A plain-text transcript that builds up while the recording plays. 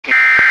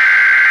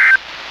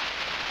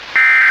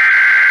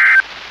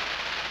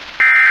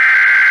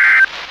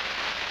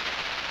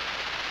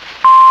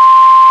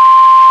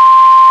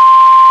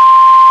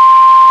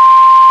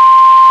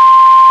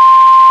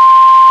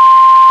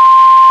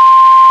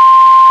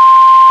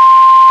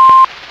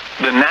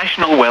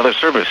Weather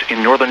Service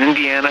in northern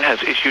Indiana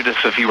has issued a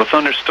severe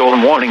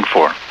thunderstorm warning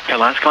for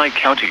Pulaski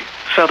County,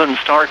 southern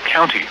Starke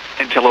County,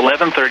 until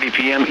 11:30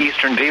 p.m.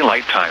 Eastern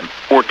Daylight Time,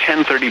 or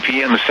 10:30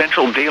 p.m.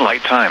 Central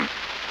Daylight Time.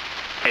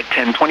 At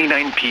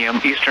 10:29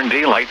 p.m. Eastern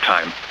Daylight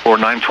Time, or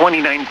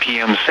 9:29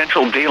 p.m.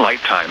 Central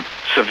Daylight Time,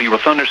 severe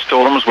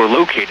thunderstorms were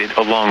located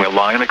along a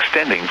line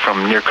extending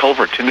from near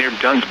Culver to near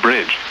Dunn's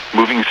Bridge,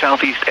 moving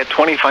southeast at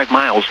 25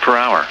 miles per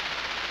hour.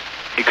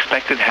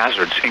 Expected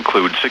hazards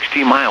include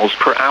 60 miles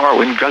per hour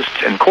wind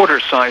gusts and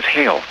quarter-size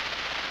hail.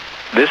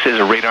 This is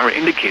a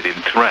radar-indicated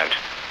threat.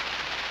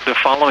 The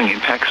following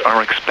impacts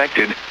are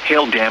expected.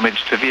 Hail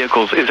damage to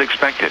vehicles is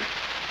expected.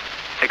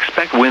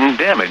 Expect wind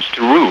damage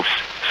to roofs,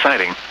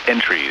 siding,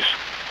 and trees.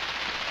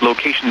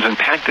 Locations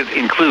impacted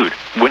include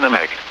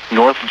Winnipeg,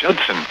 North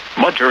Judson,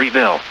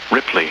 Mudgeryville,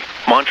 Ripley,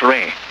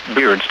 Monterey,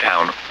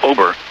 Beardstown,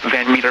 Ober,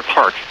 Van Meter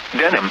Park,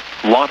 Denham,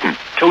 Lawton,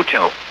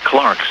 Toteau,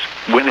 Clarks,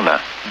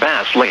 Winema,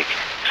 Bass Lake,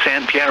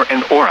 St. Pierre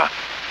and Aura.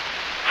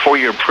 For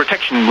your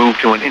protection, move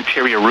to an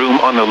interior room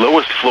on the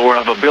lowest floor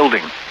of a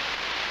building.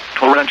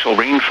 Torrential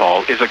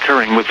rainfall is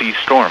occurring with these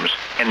storms,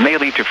 and may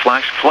lead to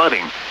flash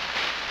flooding.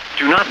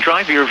 Do not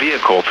drive your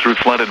vehicle through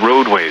flooded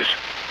roadways.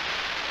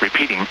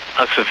 Repeating,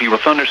 a severe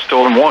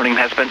thunderstorm warning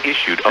has been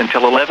issued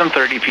until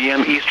 11:30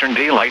 p.m. Eastern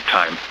Daylight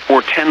Time,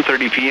 or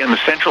 10:30 p.m.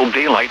 Central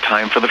Daylight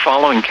Time for the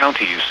following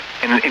counties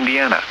in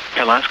Indiana: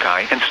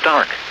 Pulaski and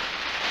Starke.